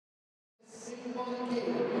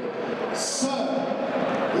So,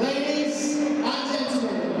 ladies and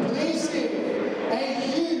gentlemen, please give a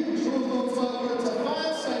huge round of applause to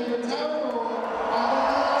fire saver Tower Roar and the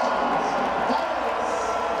legends. That is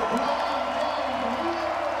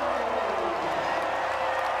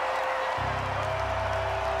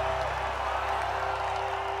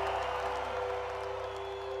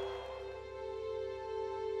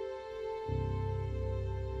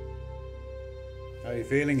How are you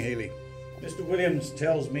feeling, Heeley? Mr. Williams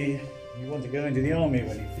tells me you want to go into the army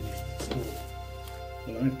when you finish school.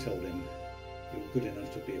 Well, I've told him you're good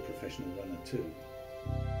enough to be a professional runner too,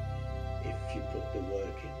 if you put the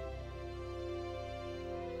work in.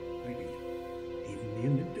 Maybe even the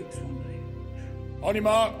Olympics one day. On your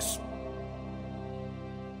marks.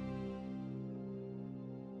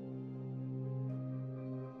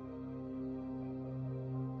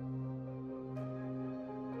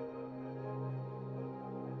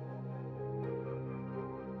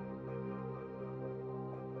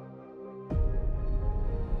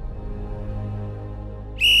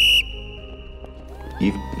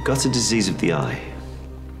 You've got a disease of the eye.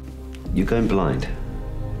 You're going blind.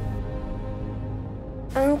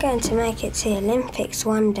 I'm going to make it to the Olympics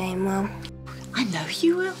one day, Mum. I know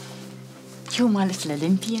you will. You're my little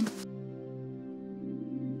Olympian.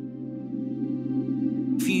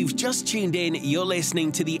 If you've just tuned in, you're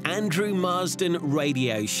listening to the Andrew Marsden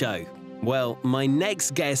Radio Show. Well, my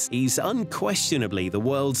next guest is unquestionably the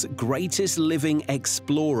world's greatest living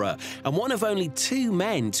explorer and one of only 2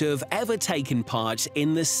 men to have ever taken part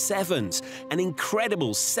in the Sevens, an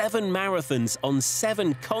incredible 7 marathons on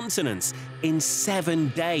 7 continents in 7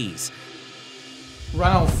 days.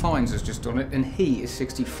 Ranulph Fiennes has just done it and he is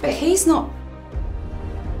 64. But he's not.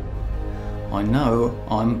 I know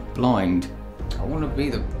I'm blind. I want to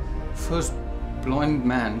be the first blind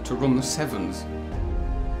man to run the Sevens.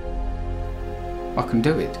 I can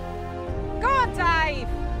do it. Go on, Dave!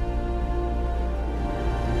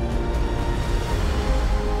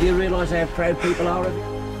 Do you realise how proud people are of you?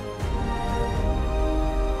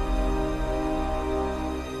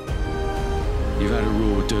 You've had a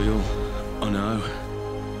raw deal, I know.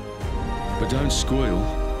 But don't squeal.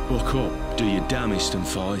 Buck up, do your damnedest and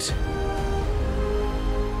fight.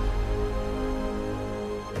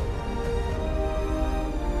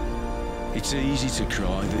 It's easy to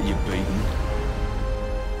cry that you're beaten.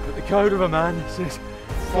 But the code of a man says,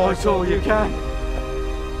 fight all you can.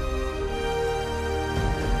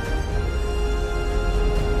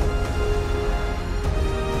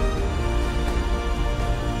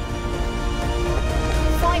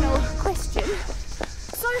 Final question.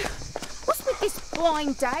 So, what's with this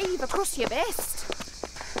blind Dave across your vest?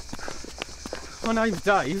 My name's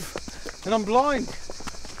Dave, and I'm blind.